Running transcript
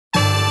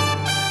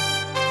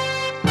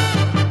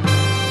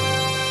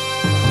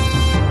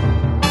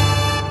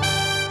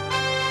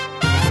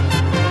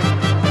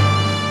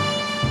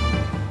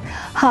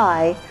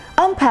Hi,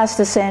 I'm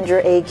Pastor Sandra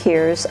A.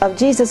 Kearse of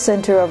Jesus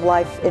Center of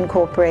Life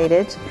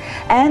Incorporated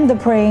and the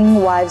Praying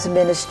Wives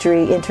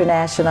Ministry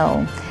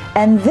International,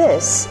 and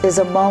this is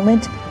a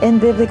moment in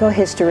biblical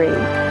history.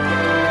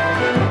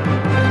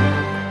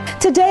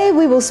 Today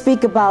we will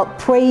speak about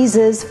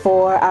praises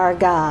for our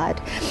God.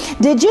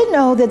 Did you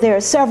know that there are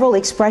several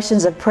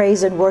expressions of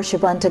praise and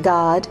worship unto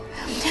God?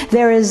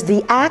 There is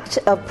the act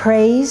of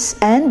praise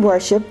and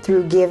worship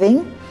through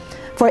giving.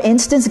 For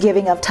instance,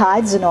 giving of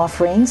tithes and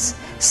offerings,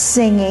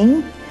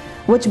 singing,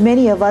 which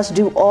many of us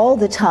do all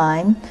the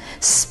time,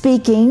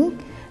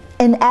 speaking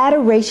in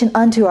adoration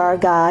unto our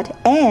God,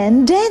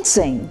 and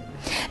dancing.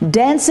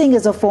 Dancing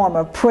is a form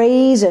of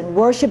praise and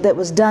worship that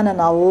was done in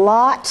a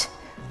lot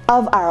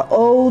of our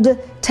Old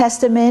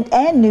Testament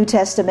and New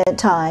Testament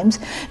times,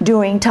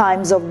 during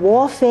times of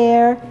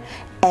warfare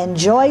and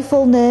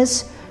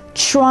joyfulness,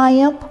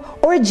 triumph,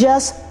 or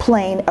just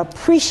plain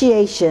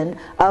appreciation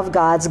of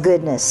God's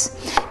goodness.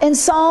 In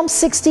Psalm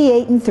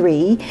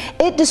 68:3,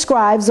 it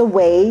describes a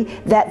way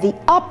that the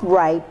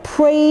upright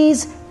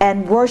praise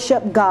and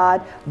worship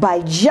God by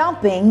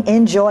jumping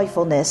in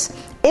joyfulness.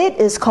 It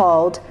is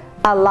called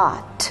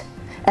alat,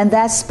 and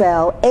that's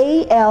spelled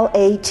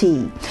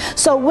A-L-A-T.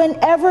 So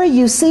whenever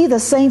you see the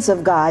saints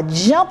of God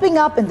jumping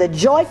up in the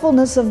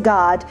joyfulness of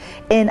God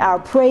in our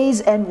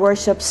praise and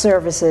worship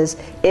services,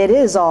 it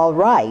is all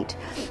right.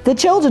 The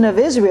children of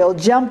Israel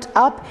jumped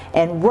up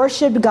and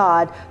worshiped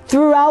God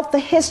throughout the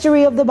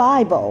history of the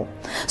Bible.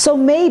 So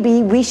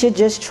maybe we should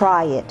just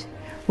try it.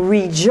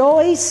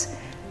 Rejoice,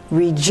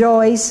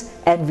 rejoice,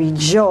 and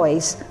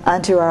rejoice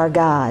unto our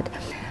God.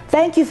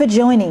 Thank you for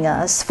joining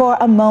us for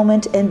a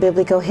moment in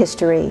biblical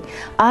history.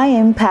 I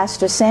am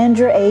Pastor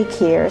Sandra A.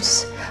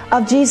 Kearse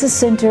of Jesus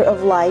Center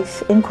of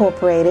Life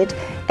Incorporated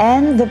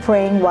and the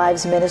Praying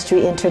Wives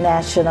Ministry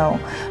International.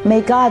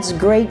 May God's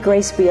great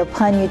grace be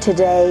upon you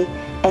today,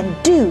 and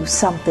do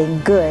something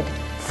good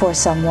for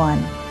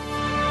someone.